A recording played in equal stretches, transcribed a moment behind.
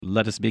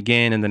Let us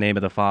begin in the name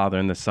of the Father,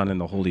 and the Son, and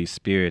the Holy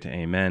Spirit.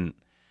 Amen.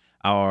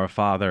 Our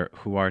Father,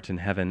 who art in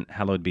heaven,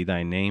 hallowed be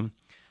thy name.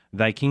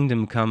 Thy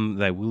kingdom come,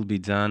 thy will be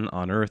done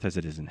on earth as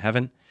it is in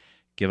heaven.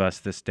 Give us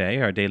this day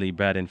our daily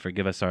bread, and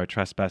forgive us our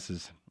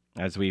trespasses,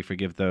 as we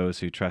forgive those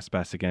who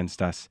trespass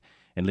against us.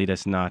 And lead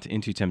us not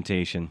into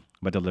temptation,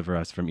 but deliver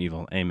us from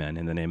evil. Amen.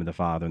 In the name of the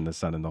Father, and the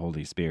Son, and the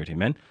Holy Spirit.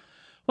 Amen.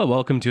 Well,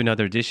 welcome to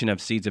another edition of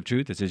Seeds of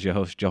Truth. This is your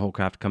host,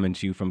 Hollcraft, coming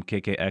to you from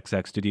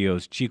KKXX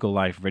Studios, Chico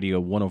Life Radio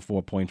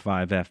 104.5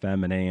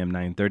 FM and AM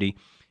 930.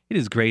 It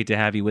is great to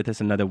have you with us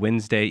another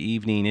Wednesday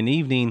evening, an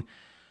evening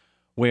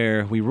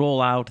where we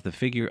roll out the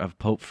figure of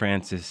Pope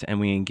Francis and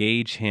we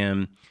engage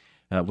him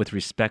with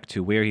respect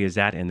to where he is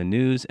at in the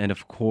news. And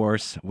of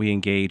course, we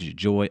engage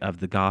joy of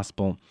the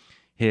gospel,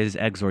 his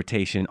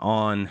exhortation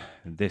on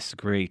this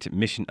great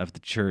mission of the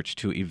church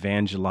to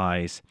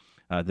evangelize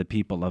the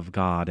people of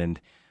God. And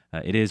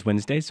it is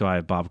Wednesday, so I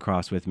have Bob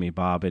Cross with me.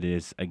 Bob, it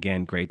is,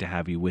 again, great to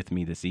have you with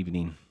me this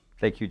evening.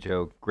 Thank you,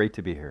 Joe. Great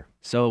to be here.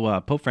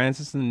 So, Pope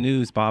Francis in the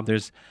news, Bob,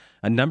 there's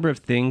a number of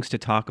things to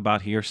talk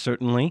about here.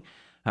 Certainly,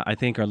 I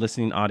think our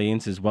listening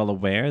audience is well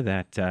aware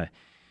that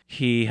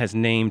he has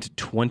named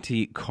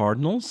 20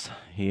 cardinals.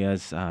 He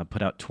has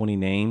put out 20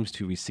 names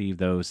to receive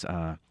those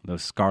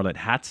scarlet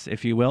hats,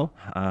 if you will.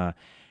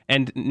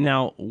 And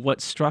now,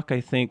 what struck,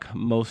 I think,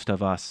 most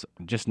of us,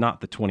 just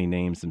not the 20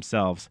 names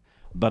themselves,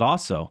 but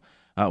also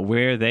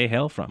where they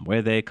hail from,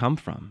 where they come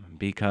from,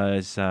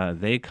 because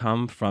they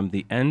come from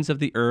the ends of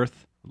the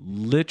earth,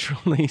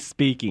 literally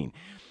speaking.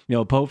 You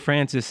know, Pope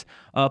Francis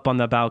up on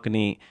the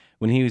balcony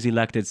when he was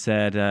elected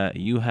said,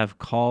 "You have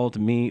called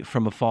me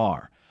from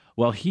afar."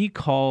 Well, he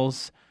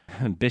calls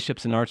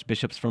bishops and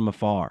archbishops from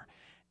afar.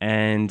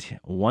 And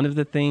one of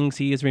the things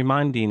he is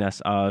reminding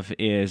us of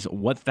is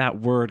what that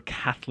word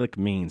Catholic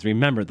means.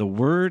 Remember, the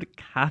word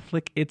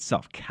Catholic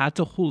itself,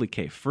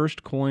 katholike,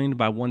 first coined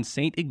by one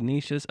St.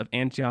 Ignatius of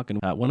Antioch in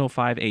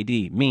 105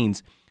 AD,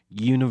 means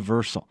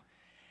universal.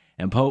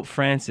 And Pope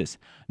Francis,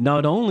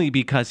 not only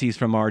because he's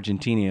from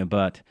Argentina,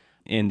 but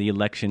in the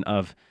election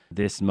of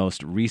this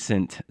most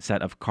recent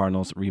set of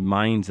cardinals,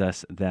 reminds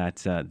us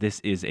that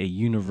this is a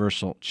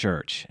universal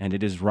church. And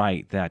it is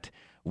right that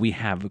we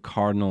have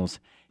cardinals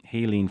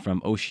hailing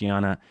from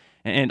Oceania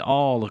and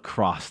all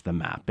across the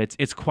map.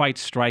 It's quite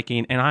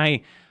striking, and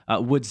I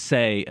would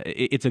say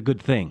it's a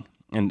good thing.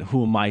 And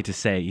who am I to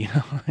say,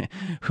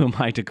 who am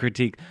I to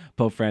critique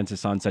Pope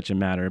Francis on such a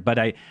matter? But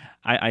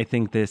I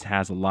think this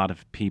has a lot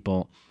of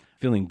people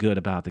feeling good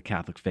about the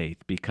Catholic faith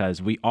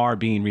because we are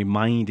being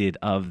reminded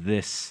of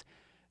this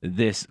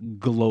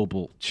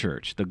global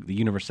church, the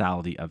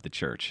universality of the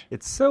church.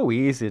 It's so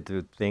easy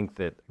to think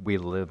that we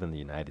live in the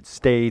United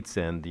States,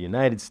 and the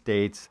United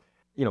States,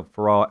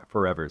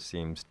 forever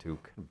seems to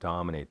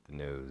dominate the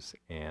news,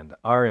 and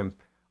our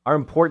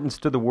importance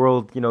to the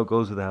world,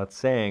 goes without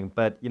saying.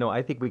 But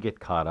I think we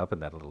get caught up in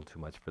that a little too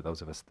much for those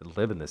of us that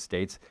live in the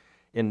States,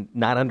 in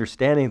not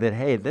understanding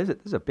that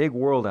there's a big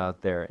world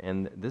out there,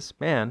 and this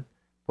man,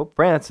 Pope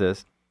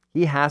Francis,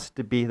 he has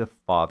to be the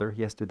father,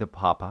 he has to be the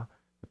Papa,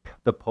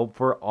 the Pope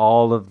for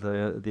all of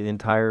the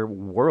entire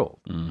world.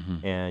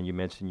 Mm-hmm. And you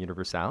mentioned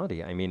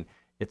universality. I mean,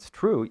 it's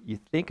true. You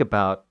think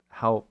about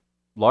how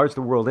large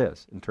the world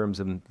is in terms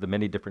of the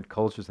many different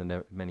cultures and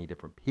the many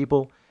different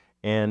people.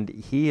 And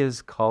he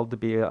is called to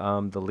be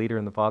the leader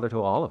and the father to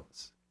all of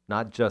us,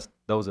 not just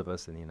those of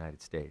us in the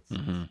United States.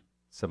 Mm-hmm.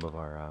 Some of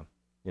our,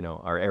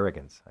 our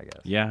arrogance, I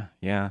guess.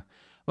 Yeah.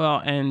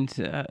 Well, and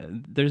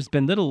there's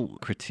been little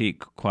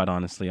critique, quite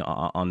honestly,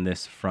 on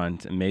this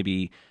front,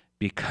 maybe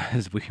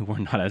because we were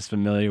not as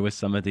familiar with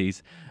some of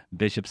these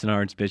bishops and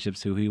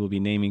archbishops who he will be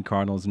naming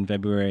cardinals in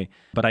February.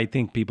 But I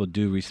think people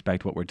do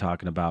respect what we're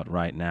talking about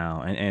right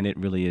now, and it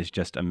really is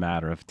just a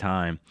matter of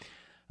time.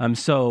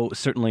 So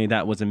certainly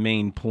that was a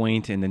main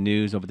point in the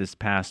news over this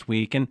past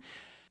week. And,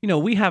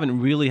 we haven't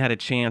really had a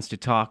chance to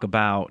talk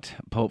about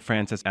Pope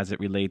Francis as it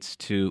relates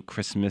to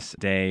Christmas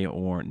Day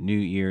or New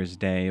Year's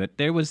Day. But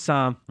there was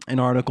an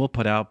article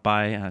put out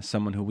by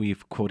someone who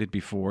we've quoted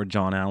before,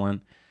 John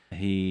Allen.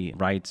 He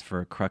writes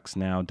for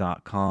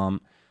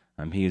cruxnow.com.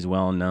 He is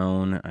well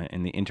known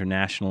in the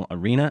international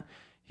arena.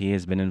 He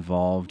has been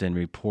involved in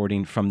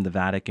reporting from the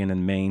Vatican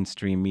and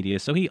mainstream media,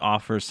 so he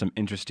offers some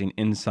interesting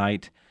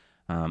insight.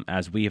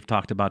 As we have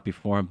talked about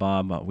before,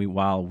 Bob,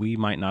 while we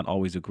might not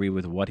always agree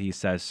with what he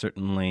says,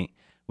 certainly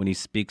when he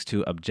speaks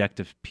to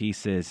objective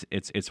pieces,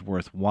 it's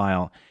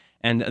worthwhile.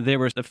 And there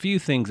were a few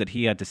things that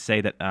he had to say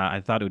that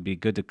I thought it would be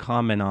good to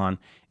comment on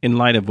in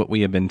light of what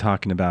we have been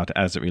talking about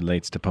as it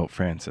relates to Pope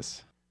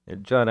Francis.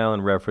 John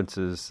Allen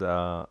references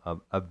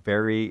a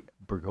very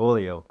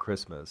Bergoglio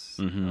Christmas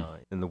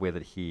in the way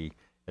that he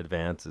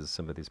advances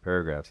some of these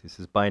paragraphs. He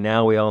says, "By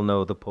now we all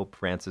know the Pope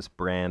Francis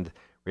brand: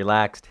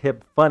 relaxed,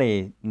 hip,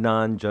 funny,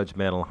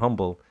 non-judgmental,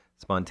 humble,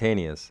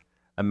 spontaneous,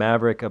 a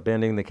maverick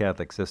upending the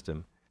Catholic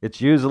system.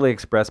 It's usually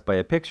expressed by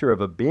a picture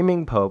of a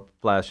beaming Pope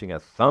flashing a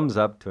thumbs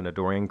up to an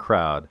adoring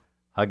crowd,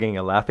 hugging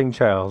a laughing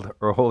child,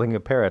 or holding a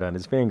parrot on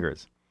his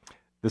fingers.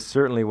 This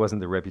certainly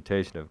wasn't the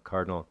reputation of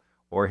Cardinal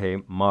Jorge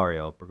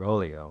Mario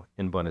Bergoglio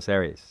in Buenos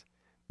Aires.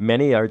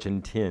 Many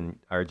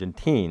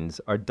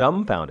Argentines are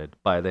dumbfounded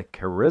by the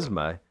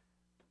charisma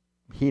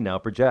he now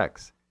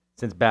projects.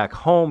 Since back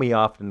home, he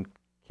often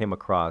came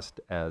across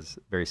as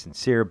very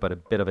sincere, but a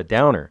bit of a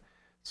downer.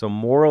 So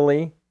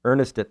morally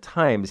earnest at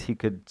times, he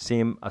could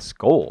seem a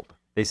scold.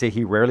 They say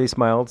he rarely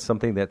smiled,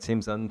 something that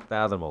seems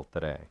unfathomable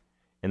today.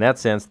 In that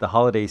sense, the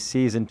holiday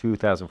season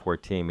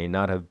 2014 may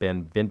not have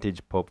been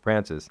vintage Pope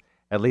Francis,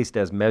 at least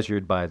as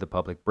measured by the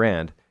public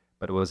brand,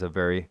 but it was a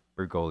very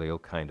Bergoglio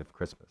kind of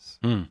Christmas.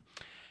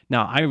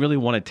 Now, I really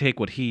want to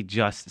take what he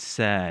just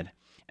said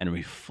and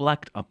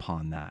reflect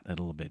upon that a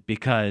little bit,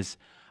 because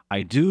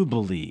I do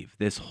believe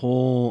this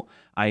whole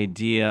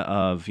idea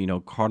of,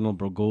 Cardinal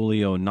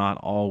Bergoglio not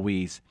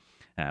always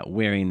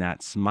wearing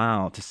that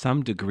smile to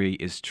some degree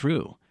is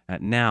true.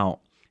 Now,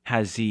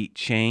 has he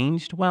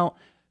changed? Well,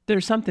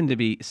 there's something to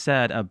be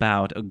said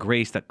about a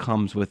grace that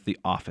comes with the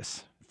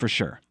office, for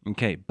sure.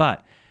 Okay,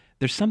 but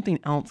there's something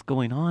else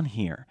going on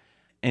here,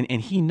 and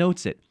he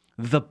notes it.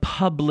 The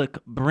public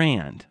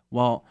brand.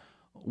 Well,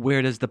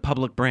 where does the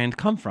public brand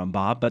come from,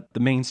 Bob? But the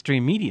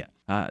mainstream media.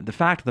 The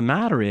fact of the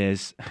matter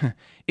is,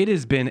 it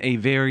has been a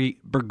very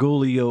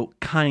Bergoglio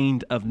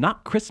kind of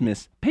not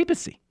Christmas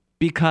papacy,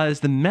 because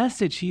the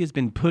message he has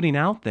been putting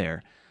out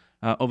there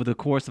over the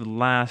course of the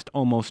last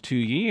almost 2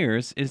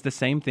 years is the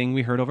same thing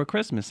we heard over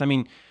Christmas. I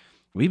mean,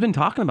 we've been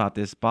talking about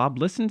this, Bob.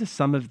 Listen to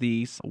some of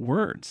these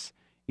words.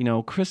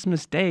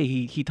 Christmas Day,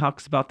 he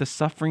talks about the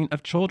suffering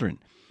of children.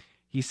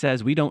 He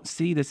says, we don't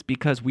see this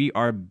because we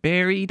are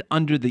buried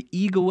under the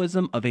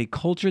egoism of a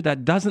culture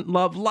that doesn't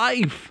love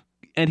life.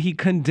 And he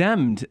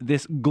condemned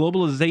this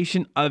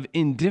globalization of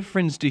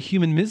indifference to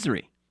human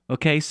misery.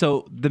 Okay,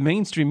 so the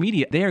mainstream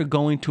media, they are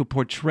going to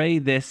portray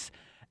this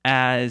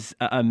as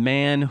a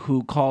man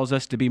who calls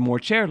us to be more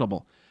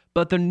charitable.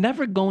 But they're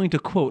never going to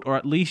quote, or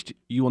at least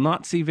you will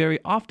not see very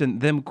often,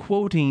 them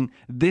quoting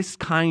this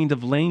kind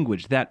of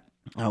language that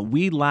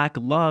we lack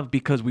love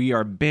because we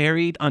are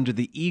buried under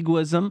the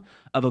egoism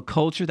of a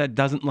culture that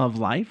doesn't love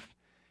life.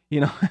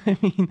 I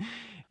mean,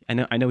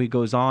 I know he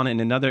goes on in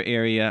another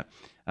area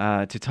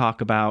to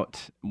talk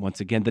about, once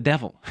again, the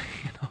devil.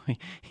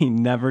 He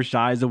never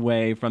shies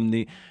away from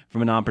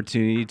an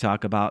opportunity to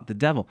talk about the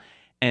devil.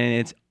 And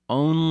it's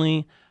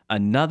only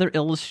another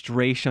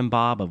illustration,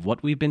 Bob, of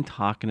what we've been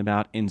talking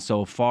about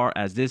insofar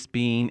as this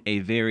being a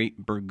very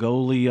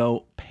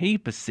Bergoglio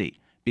papacy,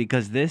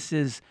 because this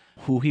is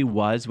who he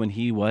was when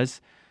he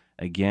was,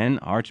 again,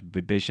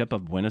 Archbishop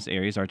of Buenos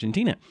Aires,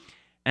 Argentina.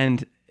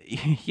 And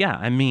yeah,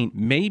 I mean,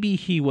 maybe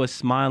he was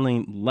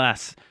smiling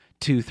less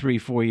 2, 3,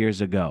 4 years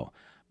ago.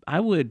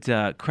 I would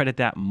credit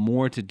that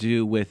more to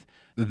do with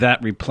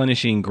that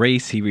replenishing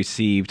grace he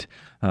received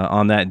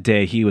on that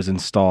day he was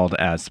installed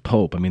as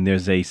Pope. I mean,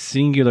 there's a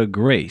singular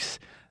grace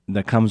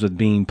that comes with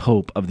being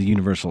Pope of the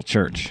Universal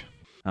Church.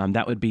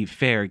 That would be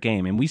fair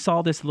game. And we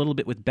saw this a little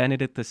bit with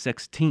Benedict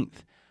XVI.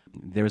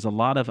 There's a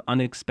lot of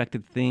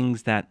unexpected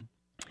things that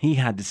he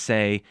had to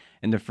say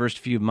in the first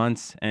few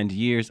months and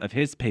years of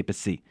his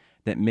papacy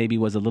that maybe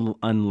was a little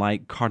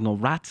unlike Cardinal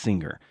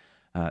Ratzinger.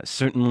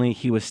 Certainly,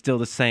 he was still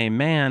the same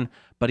man,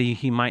 but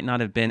he might not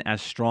have been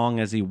as strong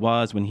as he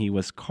was when he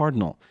was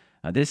cardinal.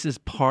 This is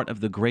part of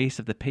the grace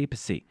of the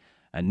papacy.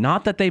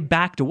 Not that they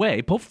backed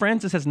away. Pope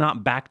Francis has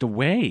not backed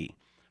away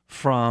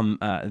from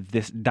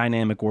this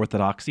dynamic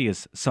orthodoxy,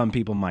 as some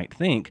people might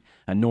think,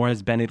 nor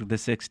has Benedict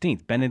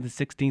XVI. Benedict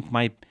XVI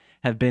might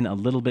have been a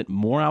little bit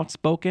more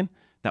outspoken.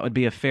 That would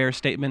be a fair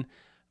statement.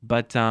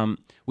 But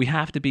we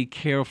have to be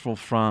careful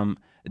from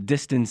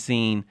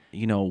distancing,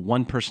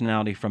 one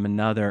personality from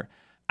another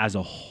as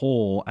a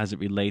whole as it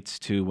relates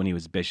to when he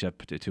was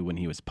bishop to when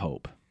he was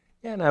pope.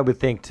 Yeah, and I would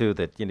think, too,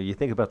 that, you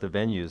think about the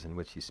venues in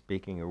which he's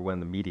speaking or when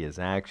the media is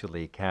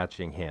actually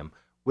catching him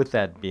with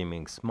that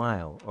beaming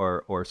smile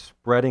or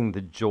spreading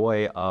the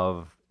joy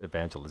of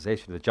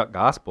evangelization, the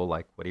gospel,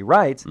 like what he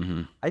writes.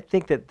 Mm-hmm. I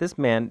think that this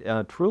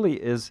man truly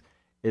is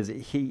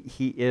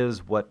he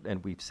is what,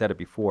 and we've said it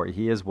before,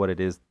 he is what it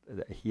is,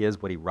 he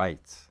is what he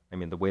writes. I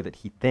mean, the way that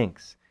he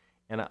thinks.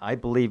 And I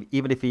believe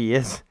even if he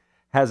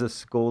has a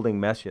scolding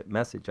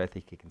message, I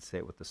think he can say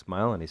it with a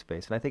smile on his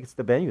face. And I think it's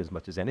the venue as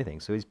much as anything.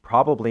 So he's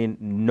probably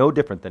no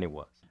different than he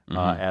was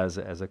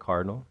as a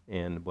cardinal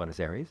in Buenos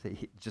Aires.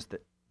 Just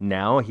that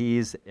now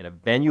he's in a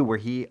venue where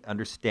he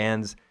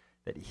understands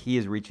that he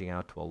is reaching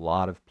out to a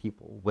lot of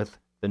people with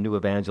the new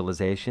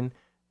evangelization,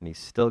 and he's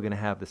still going to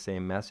have the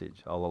same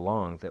message all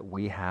along, that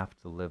we have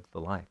to live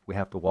the life. We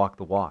have to walk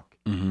the walk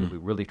if we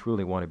really,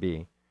 truly want to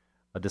be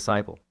a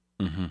disciple.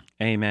 Mm-hmm.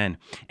 Amen.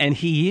 And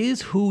he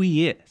is who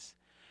he is.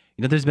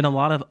 There's been a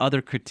lot of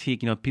other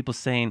critique, people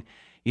saying,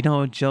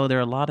 Joe, there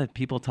are a lot of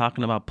people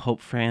talking about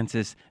Pope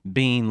Francis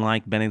being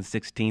like Benedict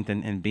XVI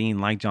and being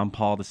like John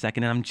Paul II,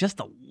 and I'm just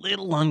a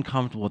little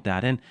uncomfortable with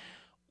that. And,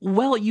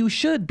 well, you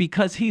should,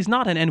 because he's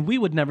not, and we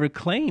would never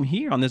claim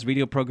here on this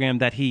radio program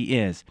that he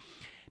is.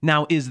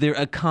 Now, is there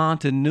a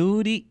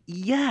continuity?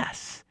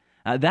 Yes.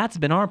 That's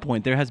been our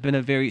point. There has been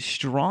a very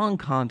strong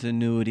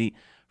continuity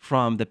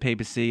from the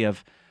papacy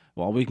of,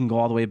 well, we can go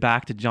all the way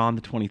back to John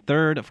the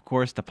 23rd, of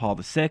course, to Paul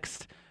VI.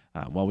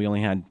 We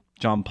only had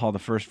John Paul I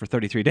for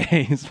 33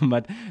 days,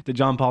 but to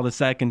John Paul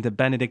II, to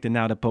Benedict, and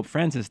now to Pope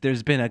Francis,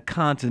 there's been a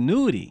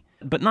continuity,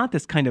 but not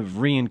this kind of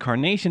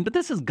reincarnation, but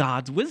this is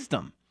God's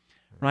wisdom,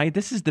 right?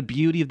 This is the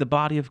beauty of the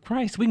body of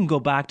Christ. We can go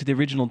back to the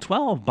original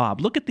 12,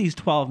 Bob. Look at these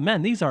 12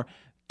 men. These are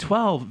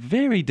 12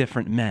 very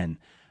different men.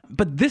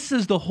 But this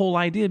is the whole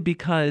idea,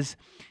 because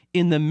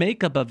in the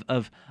makeup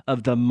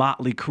of the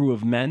motley crew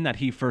of men that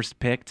he first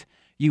picked,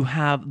 you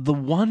have the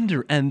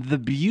wonder and the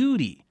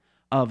beauty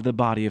of the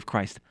body of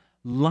Christ,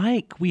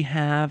 like we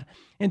have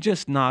in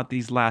just not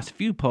these last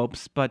few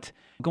popes, but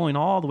going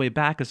all the way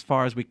back as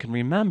far as we can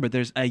remember.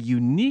 There's a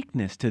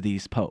uniqueness to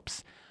these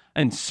popes,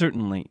 and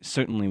certainly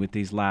with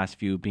these last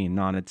few being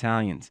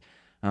non-Italians.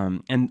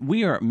 And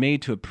we are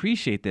made to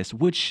appreciate this,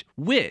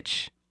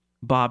 which,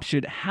 Bob,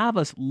 should have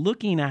us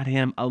looking at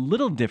him a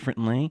little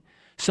differently,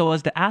 so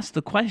as to ask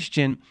the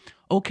question,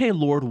 okay,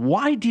 Lord,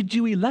 why did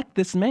you elect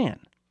this man?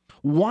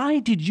 Why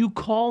did you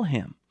call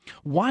him?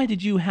 Why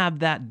did you have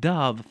that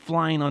dove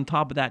flying on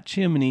top of that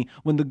chimney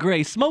when the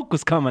gray smoke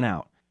was coming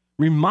out?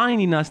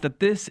 Reminding us that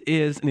this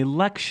is an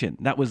election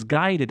that was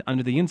guided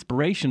under the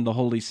inspiration of the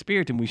Holy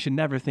Spirit, and we should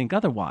never think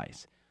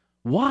otherwise.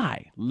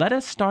 Why? Let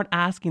us start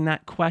asking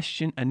that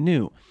question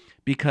anew,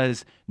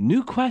 because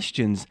new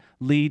questions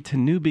lead to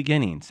new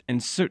beginnings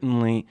and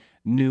certainly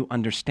new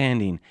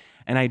understanding.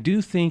 And I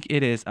do think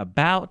it is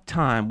about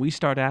time we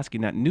start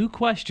asking that new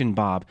question,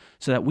 Bob,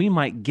 so that we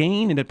might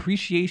gain an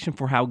appreciation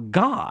for how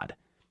God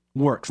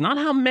works, not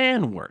how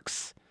man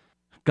works.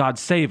 God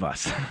save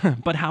us,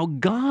 but how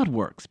God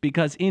works,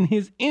 because in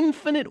his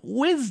infinite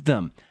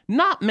wisdom,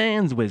 not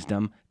man's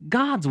wisdom,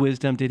 God's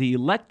wisdom, did he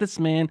elect this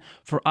man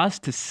for us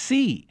to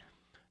see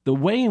the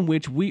way in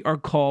which we are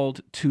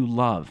called to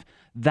love.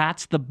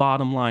 That's the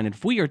bottom line.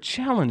 If we are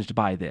challenged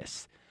by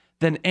this,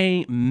 then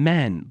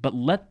amen. But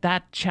let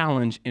that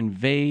challenge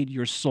invade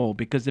your soul,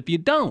 because if you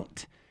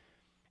don't,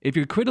 if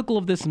you're critical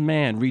of this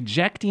man,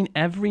 rejecting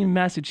every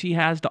message he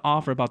has to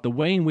offer about the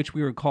way in which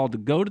we were called to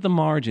go to the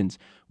margins,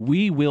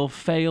 we will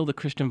fail the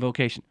Christian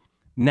vocation.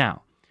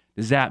 Now,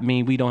 does that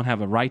mean we don't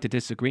have a right to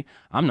disagree?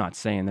 I'm not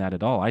saying that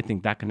at all. I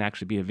think that can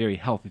actually be a very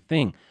healthy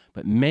thing.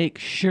 But make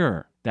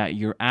sure that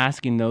you're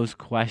asking those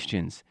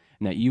questions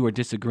and that you are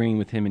disagreeing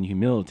with him in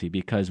humility,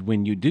 because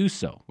when you do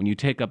so, when you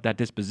take up that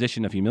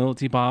disposition of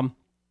humility, Bob,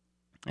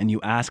 and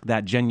you ask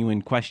that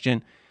genuine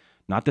question,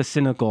 not the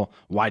cynical,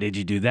 why did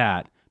you do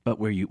that? But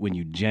when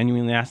you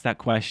genuinely ask that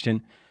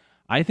question,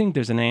 I think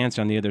there's an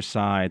answer on the other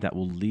side that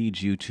will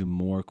lead you to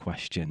more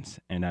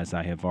questions. And as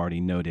I have already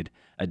noted,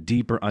 a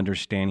deeper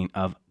understanding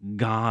of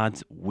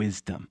God's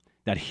wisdom,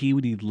 that he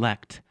would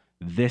elect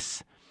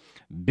this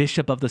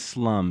bishop of the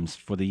slums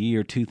for the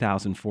year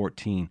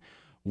 2014,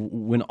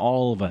 when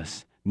all of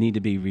us need to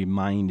be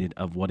reminded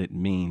of what it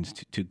means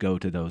to go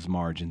to those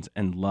margins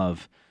and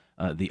love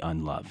the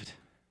unloved.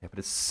 Yeah, but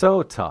it's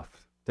so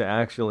tough to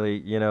actually,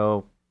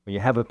 when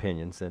you have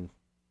opinions, and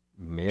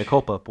mea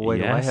culpa, boy,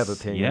 do I have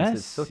opinions. Yes,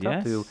 it's so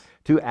tough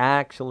to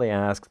actually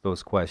ask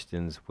those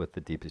questions with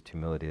the deepest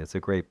humility. That's a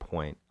great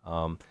point.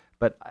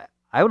 But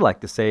I would like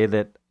to say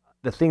that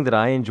the thing that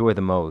I enjoy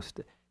the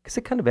most, because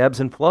it kind of ebbs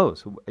and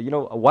flows. A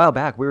while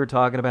back we were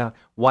talking about,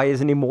 why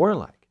isn't he more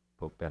like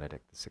Pope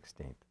Benedict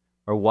XVI?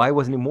 Or why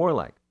wasn't he more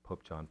like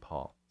Pope John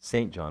Paul,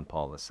 St. John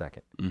Paul II?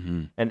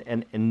 Mm-hmm.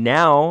 And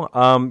now,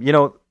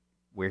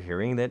 we're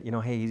hearing that,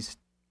 hey, he's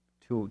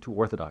too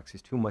orthodox.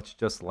 He's too much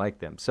just like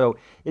them. So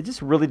it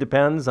just really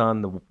depends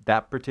on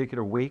that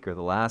particular week or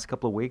the last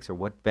couple of weeks, or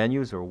what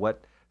venues or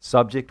what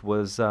subject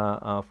was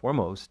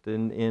foremost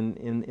in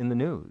the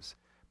news.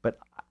 But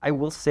I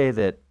will say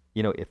that,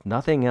 if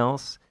nothing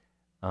else,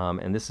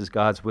 and this is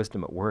God's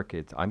wisdom at work,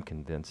 I'm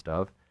convinced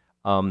of,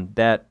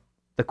 that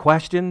the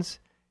questions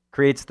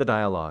creates the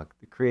dialogue,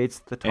 it creates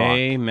the talk.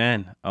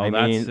 Amen.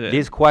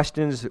 These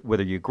questions,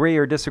 whether you agree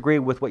or disagree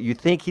with what you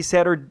think he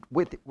said, or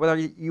whether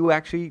you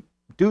actually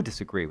do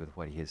disagree with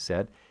what he has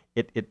said,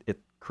 it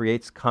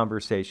creates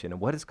conversation. And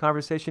what does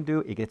conversation do?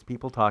 It gets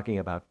people talking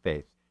about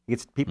faith. It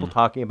gets people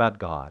talking about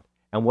God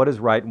and what is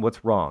right and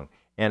what's wrong,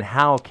 and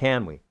how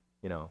can we,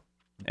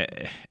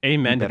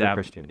 amen to that.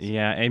 Christians.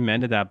 Yeah,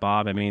 amen to that,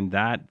 Bob. I mean,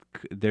 that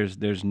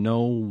there's no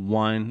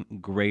one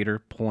greater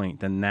point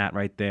than that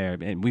right there.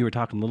 And we were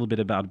talking a little bit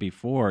about it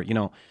before.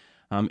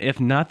 If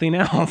nothing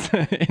else,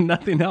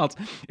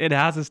 it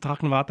has us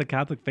talking about the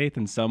Catholic faith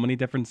in so many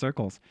different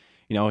circles.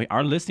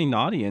 Our listening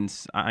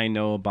audience, I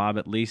know, Bob,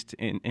 at least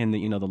in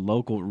the the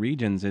local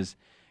regions, is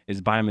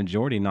by a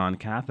majority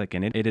non-Catholic,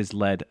 and it has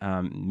led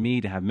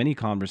me to have many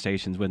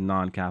conversations with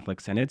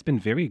non-Catholics, and it's been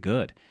very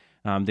good.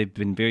 They've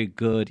been very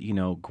good,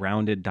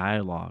 grounded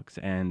dialogues,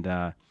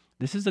 and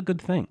this is a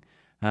good thing.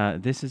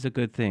 This is a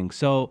good thing.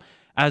 So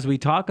as we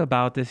talk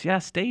about this,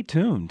 stay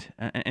tuned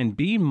and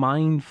be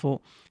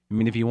mindful. I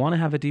mean, if you want to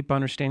have a deep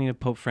understanding of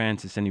Pope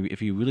Francis, and if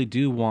you really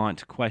do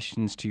want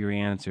questions to your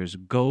answers,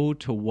 go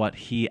to what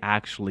he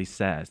actually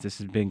says. This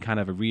has been kind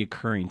of a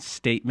reoccurring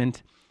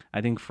statement, I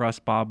think, for us,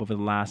 Bob, over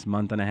the last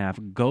month and a half.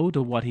 Go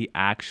to what he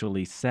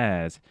actually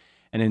says,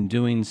 and in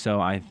doing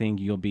so, I think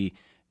you'll be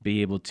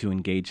able to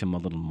engage him a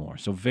little more.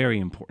 So very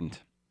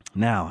important.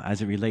 Now,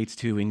 as it relates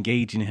to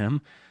engaging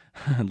him,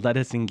 let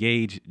us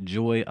engage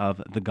joy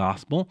of the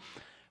gospel.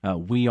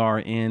 We are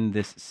in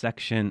this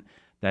section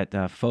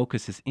that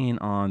focuses in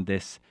on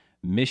this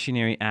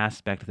missionary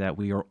aspect that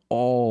we are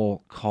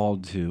all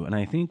called to. And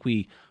I think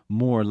we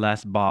more or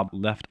less, Bob,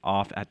 left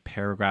off at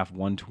paragraph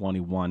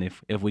 121.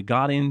 If we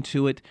got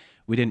into it,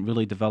 we didn't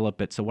really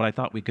develop it. So what I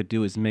thought we could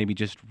do is maybe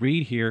just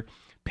read here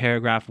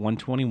paragraph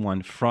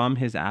 121 from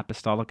his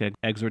apostolic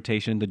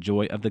exhortation, the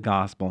joy of the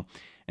gospel,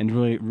 and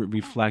really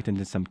reflect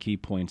into some key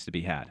points to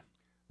be had.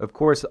 Of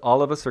course,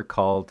 all of us are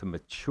called to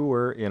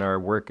mature in our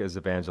work as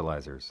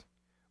evangelizers.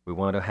 We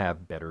want to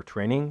have better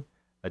training,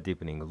 a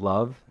deepening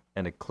love,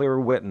 and a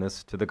clearer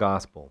witness to the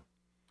gospel.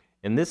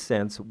 In this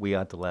sense, we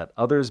ought to let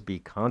others be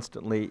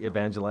constantly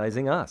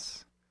evangelizing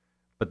us.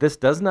 But this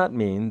does not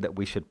mean that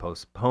we should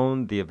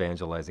postpone the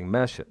evangelizing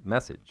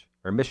message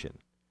or mission.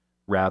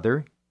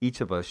 Rather,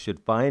 each of us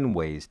should find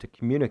ways to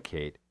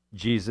communicate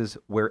Jesus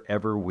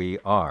wherever we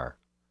are.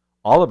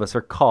 All of us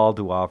are called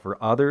to offer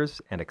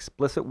others an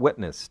explicit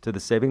witness to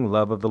the saving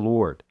love of the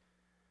Lord,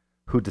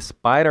 who,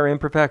 despite our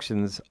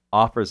imperfections,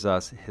 offers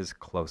us his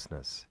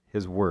closeness,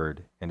 his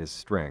word, and his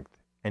strength,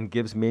 and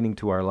gives meaning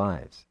to our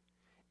lives.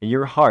 In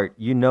your heart,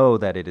 you know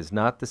that it is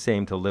not the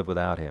same to live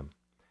without him.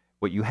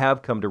 What you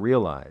have come to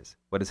realize,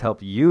 what has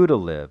helped you to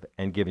live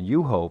and given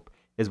you hope,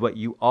 is what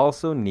you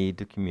also need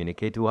to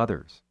communicate to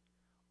others.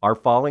 Our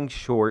falling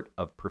short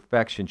of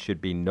perfection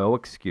should be no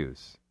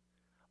excuse.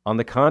 On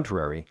the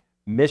contrary,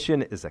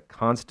 mission is a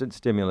constant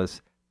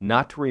stimulus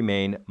not to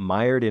remain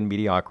mired in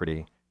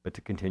mediocrity, but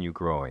to continue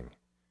growing.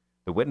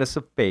 The witness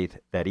of faith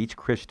that each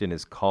Christian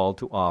is called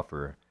to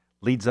offer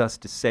leads us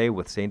to say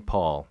with St.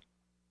 Paul,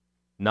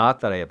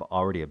 "Not that I have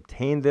already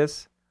obtained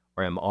this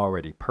or am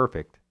already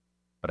perfect,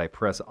 but I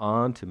press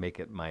on to make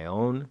it my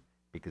own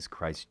because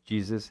Christ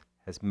Jesus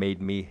has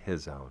made me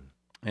his own."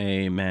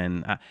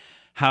 Amen.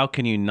 How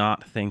can you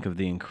not think of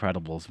The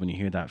Incredibles when you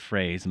hear that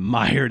phrase,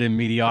 mired in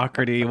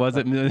mediocrity? Was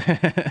it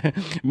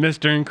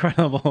Mr.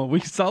 Incredible? We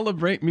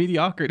celebrate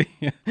mediocrity.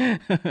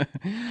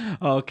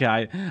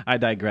 Okay, I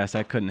digress.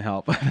 I couldn't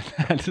help.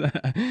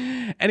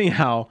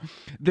 Anyhow,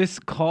 this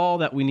call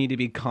that we need to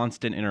be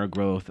constant in our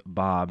growth,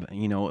 Bob,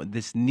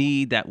 this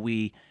need that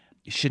we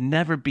should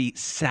never be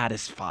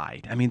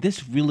satisfied. I mean,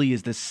 this really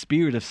is the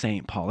spirit of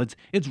St. Paul.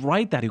 It's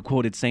right that he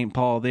quoted St.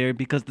 Paul there,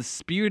 because the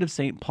spirit of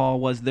St. Paul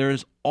was,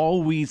 there's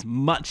always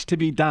much to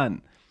be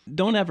done.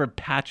 Don't ever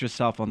pat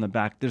yourself on the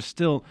back. There's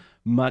still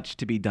much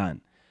to be done.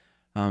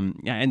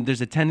 And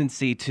there's a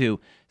tendency to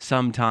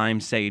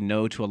sometimes say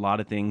no to a lot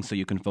of things so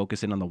you can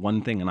focus in on the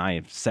one thing, and I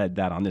have said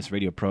that on this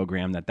radio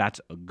program, that's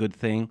a good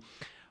thing.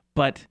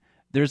 But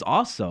there's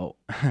also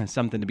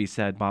something to be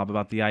said, Bob,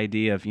 about the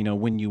idea of,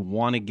 when you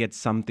want to get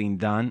something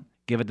done,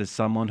 give it to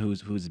someone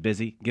who's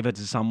busy, give it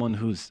to someone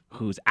who's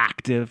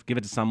active, give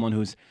it to someone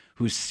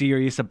who's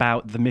serious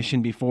about the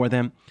mission before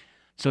them.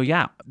 So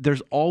yeah,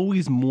 there's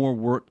always more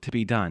work to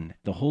be done.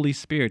 The Holy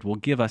Spirit will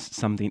give us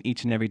something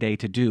each and every day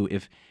to do.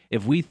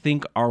 If we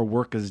think our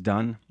work is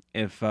done,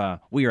 if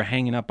we are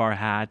hanging up our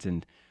hats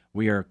and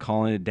we are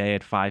calling it a day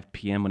at 5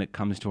 p.m. when it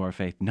comes to our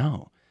faith,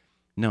 no.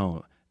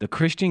 The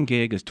Christian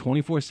gig is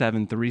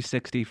 24/7,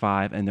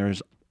 365, and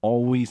there's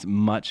always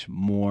much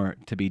more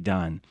to be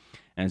done.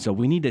 And so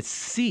we need to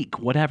seek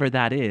whatever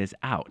that is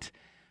out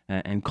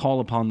and call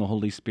upon the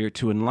Holy Spirit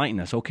to enlighten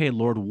us. Okay,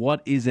 Lord,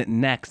 what is it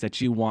next that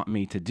you want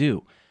me to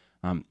do?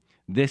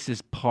 This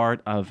is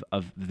part of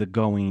the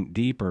going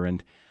deeper.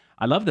 And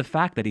I love the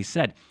fact that he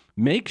said,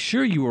 make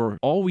sure you are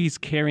always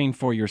caring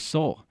for your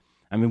soul.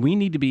 I mean, we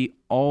need to be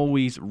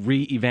always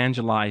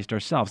re-evangelized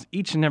ourselves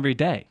each and every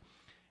day.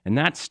 And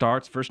that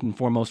starts first and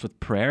foremost with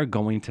prayer,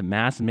 going to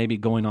Mass, and maybe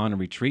going on a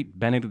retreat.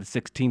 Benedict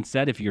XVI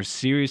said, if you're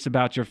serious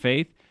about your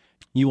faith,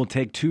 you will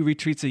take 2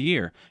 retreats a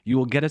year. You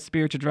will get a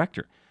spiritual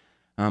director.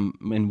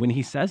 And when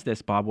he says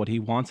this, Bob, what he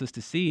wants us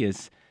to see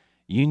is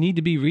you need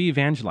to be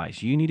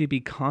re-evangelized. You need to be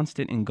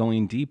constant in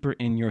going deeper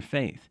in your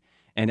faith.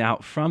 And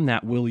out from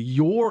that, will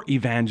your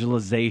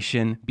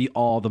evangelization be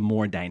all the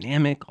more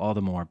dynamic, all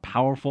the more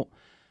powerful?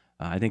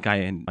 I think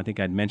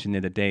I'd mentioned the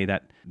other day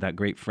that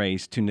great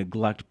phrase, to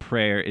neglect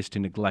prayer is to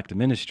neglect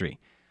ministry.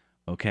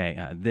 Okay,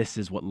 this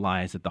is what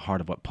lies at the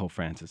heart of what Pope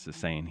Francis is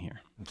saying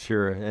here.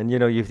 Sure, and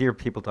you hear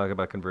people talk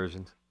about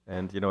conversions,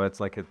 and it's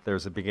like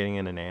there's a beginning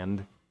and an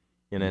end,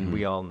 and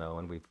we all know,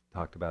 and we've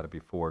talked about it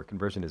before,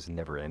 conversion is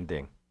never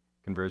ending.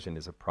 Conversion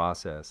is a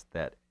process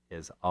that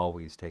is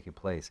always taking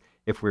place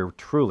if we're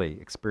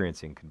truly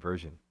experiencing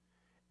conversion.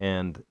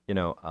 And,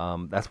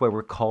 that's why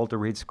we're called to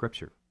read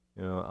Scripture.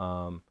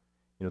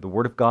 The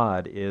Word of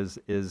God is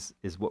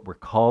what we're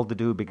called to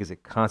do because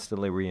it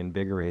constantly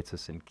reinvigorates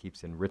us and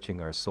keeps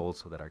enriching our souls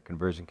so that our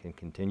conversion can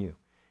continue.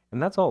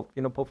 And that's all,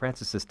 Pope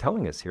Francis is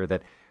telling us here,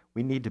 that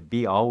we need to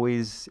be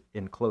always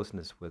in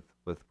closeness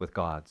with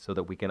God so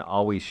that we can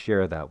always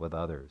share that with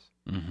others.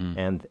 Mm-hmm.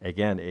 And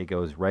again, it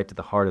goes right to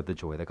the heart of the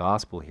joy of the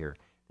gospel here,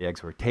 the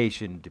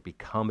exhortation to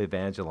become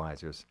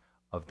evangelizers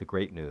of the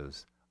great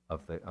news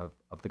of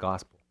the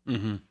gospel.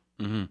 Mm-hmm.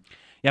 Mm-hmm.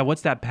 Yeah,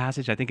 what's that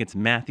passage? I think it's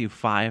Matthew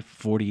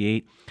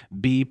 5:48.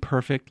 Be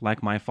perfect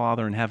like my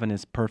Father in heaven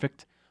is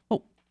perfect.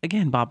 Well,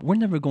 again, Bob, we're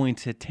never going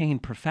to attain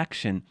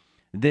perfection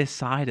this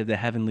side of the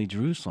heavenly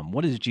Jerusalem.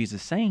 What is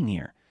Jesus saying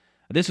here?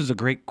 This is a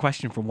great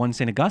question for one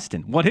St.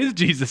 Augustine. What is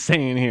Jesus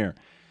saying here?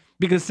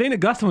 Because St.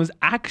 Augustine was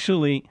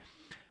actually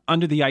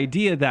under the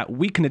idea that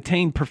we can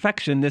attain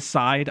perfection this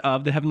side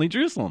of the heavenly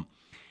Jerusalem.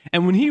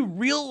 And when he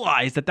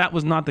realized that that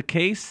was not the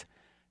case,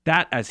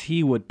 that, as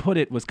he would put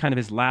it, was kind of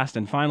his last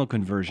and final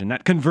conversion.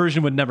 That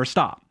conversion would never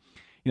stop.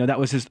 That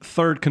was his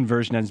third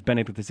conversion, as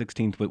Benedict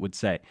XVI would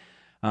say.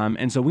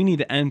 And so we need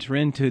to enter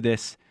into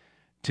this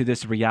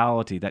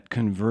reality that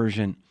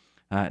conversion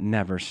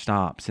never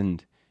stops.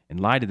 And in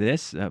light of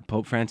this,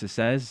 Pope Francis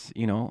says,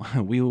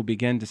 we will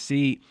begin to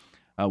see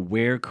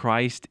where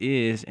Christ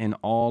is in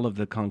all of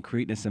the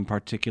concreteness and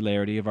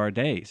particularity of our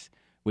days,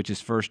 which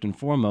is first and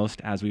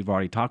foremost, as we've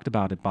already talked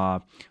about it,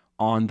 Bob,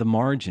 on the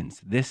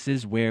margins. This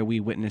is where we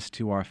witness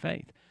to our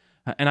faith.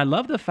 And I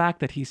love the fact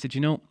that he said,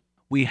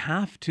 we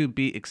have to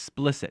be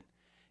explicit,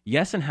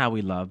 yes, in how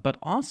we love, but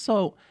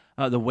also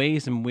the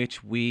ways in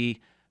which we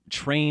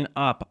train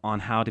up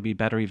on how to be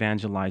better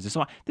evangelizers.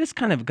 So this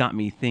kind of got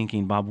me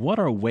thinking, Bob, what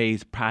are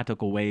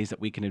practical ways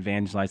that we can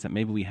evangelize that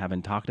maybe we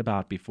haven't talked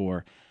about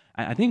before?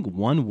 I think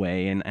one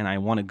way, and I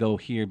want to go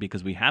here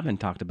because we haven't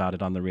talked about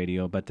it on the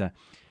radio, but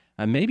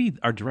maybe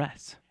our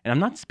dress. And I'm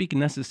not speaking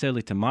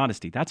necessarily to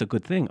modesty. That's a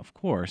good thing, of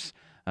course.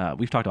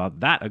 We've talked about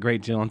that a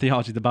great deal in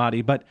Theology of the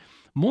Body, but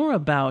more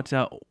about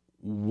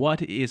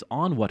what is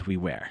on what we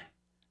wear,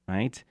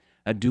 right?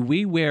 Do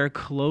we wear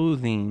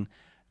clothing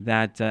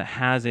that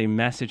has a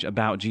message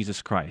about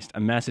Jesus Christ, a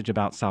message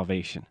about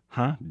salvation?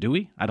 Do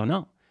we? I don't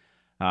know.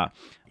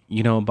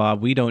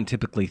 Bob, we don't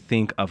typically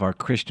think of our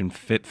Christian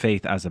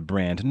faith as a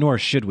brand, nor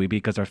should we,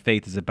 because our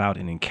faith is about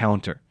an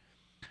encounter.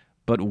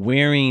 But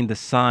wearing the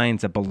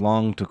signs that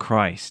belong to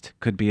Christ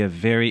could be a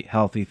very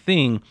healthy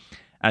thing,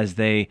 as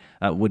they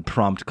would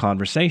prompt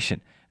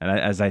conversation, and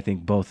as I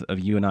think both of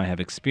you and I have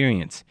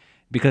experienced.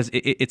 Because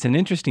it's an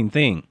interesting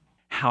thing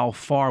how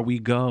far we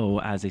go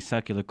as a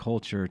secular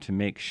culture to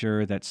make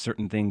sure that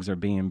certain things are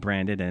being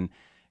branded, and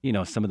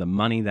some of the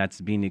money that's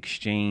being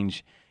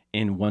exchanged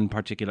in one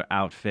particular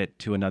outfit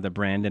to another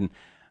brand. And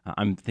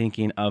I'm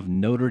thinking of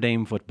Notre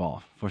Dame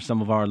football. For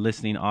some of our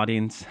listening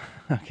audience,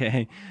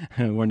 okay,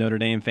 we're Notre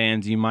Dame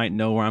fans, you might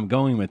know where I'm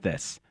going with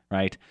this,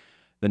 right?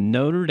 The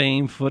Notre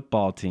Dame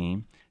football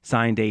team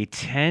signed a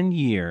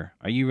 10-year,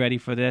 are you ready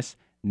for this,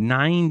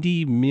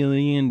 $90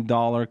 million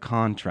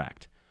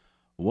contract.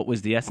 What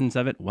was the essence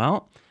of it?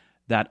 Well,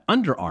 that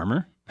Under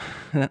Armour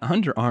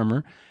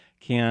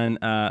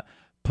can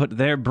put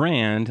their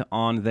brand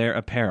on their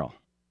apparel.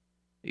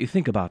 You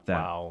think about that.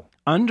 Wow.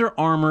 Under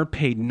Armour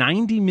paid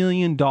 $90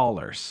 million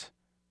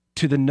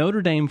to the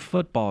Notre Dame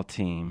football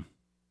team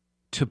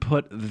to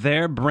put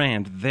their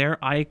brand,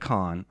 their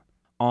icon,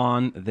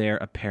 on their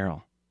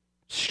apparel.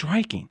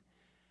 Striking.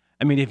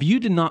 I mean, if you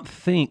did not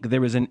think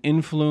there was an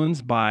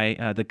influence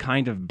by the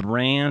kind of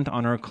brand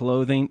on our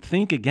clothing,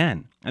 think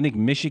again. I think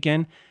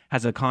Michigan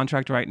has a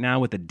contract right now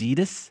with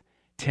Adidas,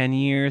 10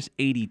 years,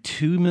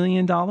 $82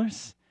 million.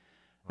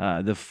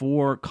 The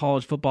 4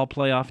 college football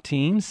playoff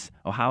teams,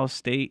 Ohio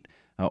State,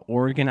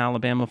 Oregon,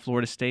 Alabama,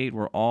 Florida State,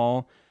 are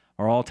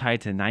all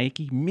tied to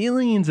Nike.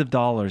 Millions of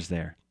dollars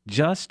there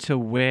just to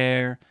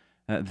wear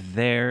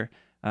their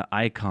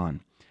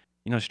icon.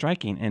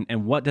 Striking.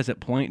 And what does it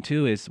point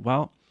to is,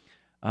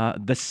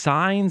 the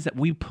signs that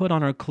we put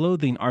on our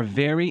clothing are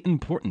very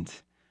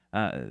important.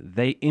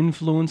 They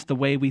influence the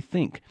way we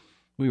think.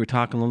 We were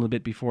talking a little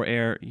bit before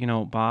air,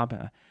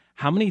 Bob,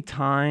 how many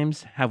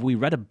times have we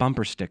read a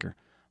bumper sticker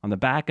on the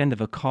back end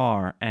of a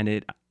car and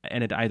it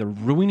either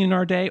ruining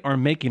our day or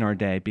making our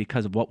day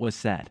because of what was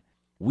said?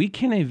 We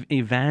can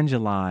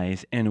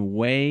evangelize in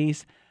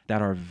ways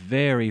that are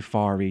very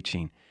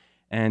far-reaching.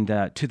 And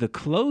to the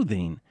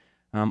clothing,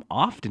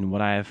 often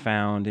what I have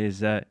found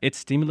is it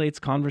stimulates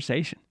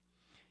conversation.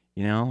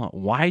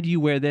 Why do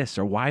you wear this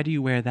or why do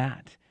you wear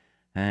that?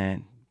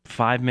 And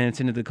 5 minutes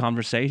into the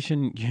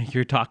conversation,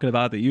 you're talking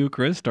about the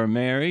Eucharist or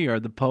Mary or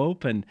the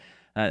Pope, and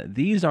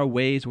these are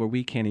ways where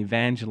we can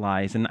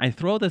evangelize. And I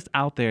throw this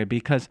out there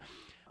because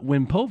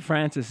when Pope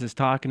Francis is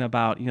talking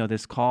about,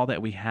 this call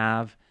that we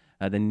have,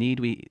 the need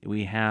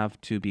we have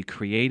to be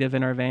creative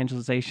in our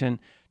evangelization,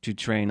 to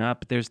train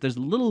up, there's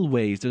little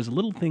ways, there's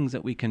little things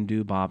that we can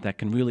do, Bob, that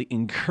can really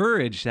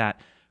encourage that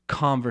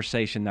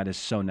conversation that is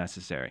so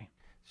necessary.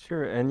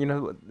 Sure, and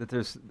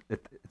it's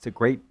a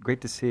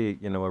great to see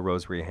a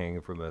rosary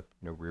hanging from a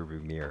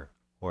rearview mirror,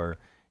 or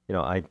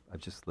I've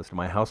just listed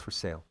my house for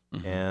sale,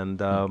 mm-hmm. and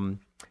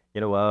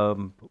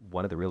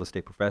one of the real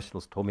estate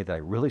professionals told me that I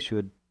really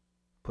should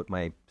put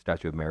my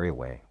statue of Mary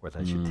away, or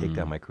that I should take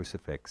down my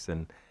crucifix,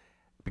 and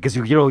because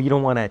you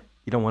don't want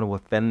to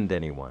offend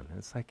anyone. And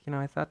it's like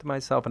I thought to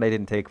myself, and I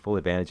didn't take full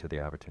advantage of the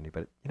opportunity,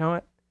 but you know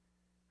what?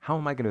 How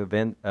am I going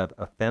to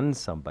offend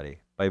somebody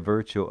by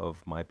virtue of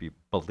my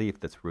belief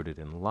that's rooted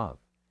in love?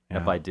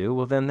 Yeah. If I do,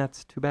 well, then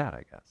that's too bad,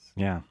 I guess.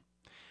 Yeah.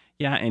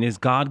 Yeah, and is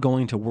God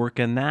going to work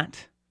in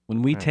that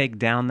When we Right. take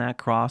down that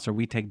cross, or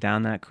we take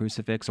down that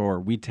crucifix, or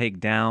we take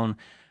down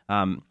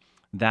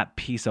that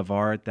piece of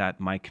art that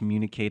might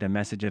communicate a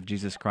message of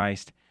Jesus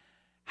Christ,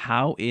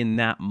 how in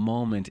that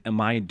moment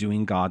am I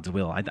doing God's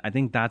will? I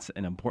think that's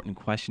an important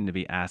question to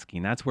be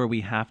asking. That's where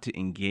we have to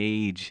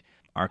engage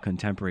our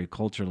contemporary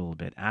culture a little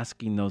bit,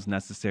 asking those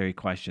necessary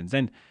questions,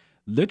 and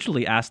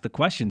literally ask the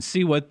question,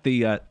 see what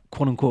the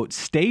quote unquote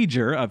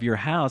stager of your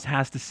house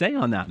has to say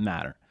on that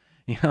matter,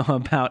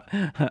 about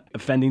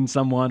offending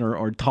someone,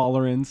 or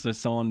tolerance, or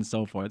so on and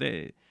so forth.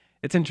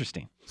 It's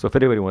interesting. So if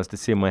anybody wants to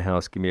see my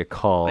house, give me a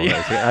call.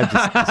 I'm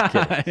just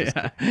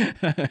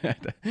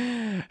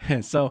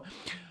kidding. So,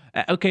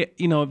 okay,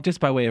 just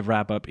by way of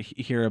wrap up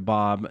here,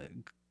 Bob,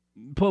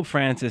 Pope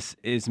Francis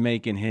is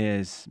making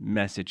his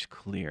message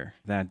clear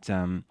that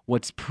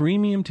what's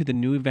premium to the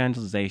new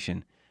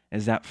evangelization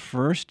is that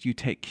first you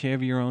take care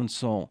of your own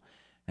soul.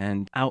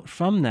 And out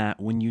from that,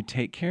 when you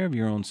take care of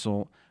your own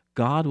soul,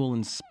 God will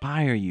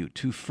inspire you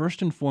to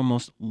first and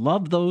foremost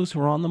love those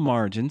who are on the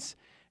margins.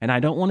 And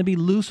I don't want to be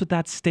loose with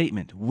that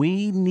statement.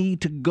 We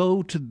need to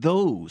go to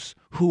those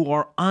who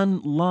are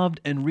unloved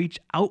and reach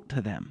out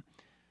to them.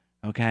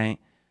 Okay?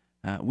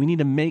 We need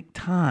to make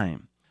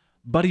time.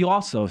 But he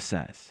also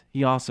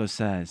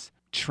says,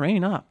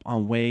 train up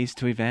on ways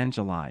to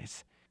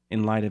evangelize.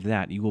 In light of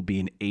that, you will be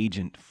an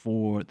agent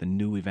for the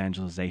new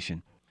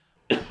evangelization.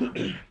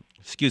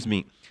 Excuse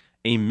me.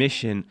 A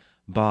mission,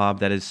 Bob,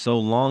 that is so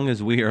long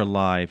as we are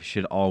alive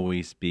should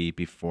always be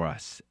before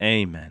us.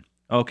 Amen.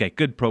 Okay,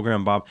 good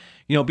program, Bob.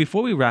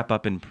 Before we wrap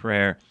up in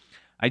prayer,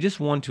 I just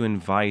want to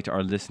invite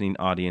our listening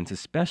audience,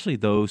 especially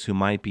those who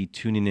might be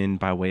tuning in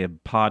by way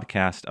of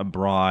podcast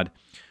abroad,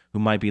 who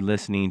might be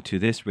listening to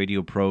this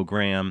radio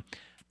program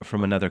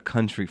from another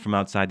country, from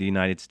outside the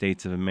United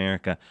States of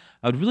America.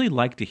 I would really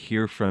like to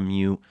hear from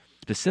you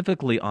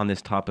specifically on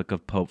this topic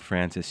of Pope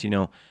Francis.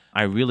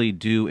 I really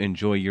do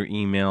enjoy your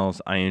emails.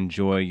 I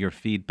enjoy your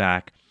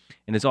feedback.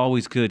 And it's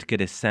always good to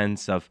get a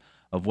sense of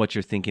what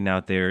you're thinking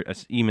out there.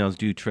 Emails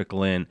do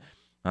trickle in.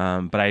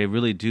 But I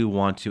really do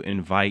want to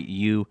invite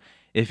you,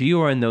 if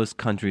you are in those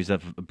countries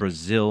of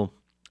Brazil,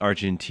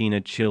 Argentina,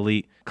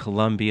 Chile,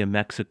 Colombia,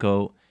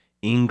 Mexico,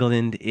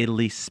 England,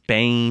 Italy,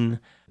 Spain,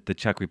 the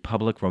Czech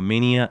Republic,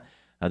 Romania,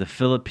 the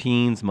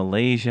Philippines,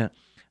 Malaysia.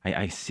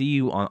 I see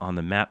you on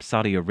the map,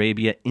 Saudi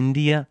Arabia,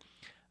 India.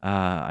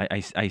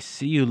 I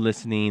see you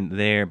listening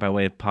there by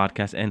way of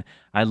podcast, and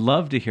I'd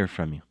love to hear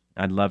from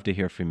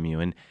you.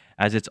 And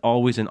as it's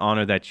always an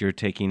honor that you're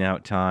taking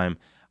out time,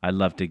 I'd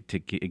love to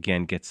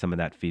again get some of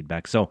that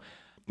feedback. So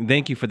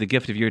thank you for the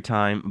gift of your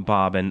time,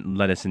 Bob, and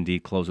let us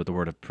indeed close with a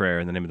word of prayer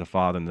in the name of the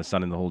Father, and the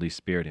Son, and the Holy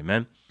Spirit.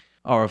 Amen.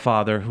 Our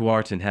Father, who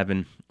art in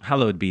heaven,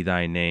 hallowed be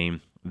thy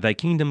name. Thy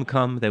kingdom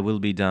come, thy will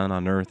be done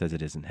on earth as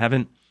it is in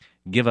heaven.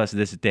 Give us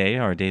this day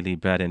our daily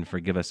bread, and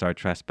forgive us our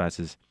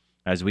trespasses,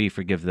 as we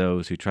forgive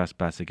those who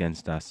trespass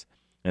against us.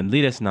 And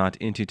lead us not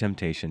into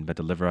temptation, but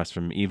deliver us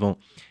from evil.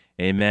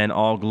 Amen.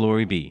 All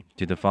glory be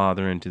to the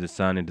Father, and to the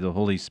Son, and to the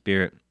Holy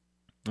Spirit,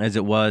 as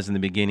it was in the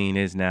beginning,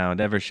 is now,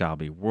 and ever shall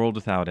be, world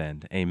without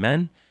end.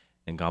 Amen.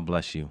 And God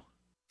bless you.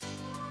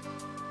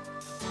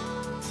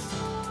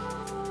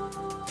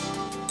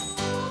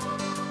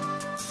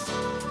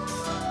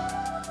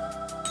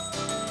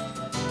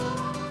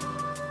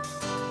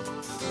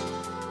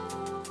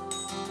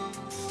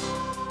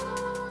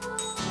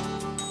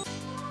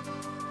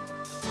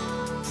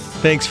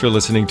 Thanks for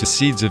listening to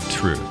Seeds of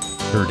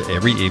Truth, heard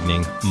every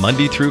evening,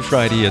 Monday through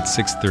Friday at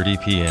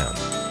 6:30 p.m.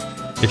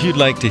 If you'd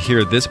like to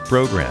hear this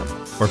program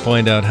or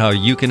find out how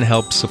you can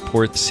help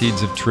support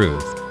Seeds of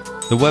Truth,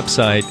 the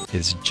website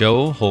is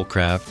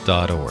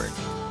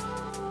joehollcraft.org.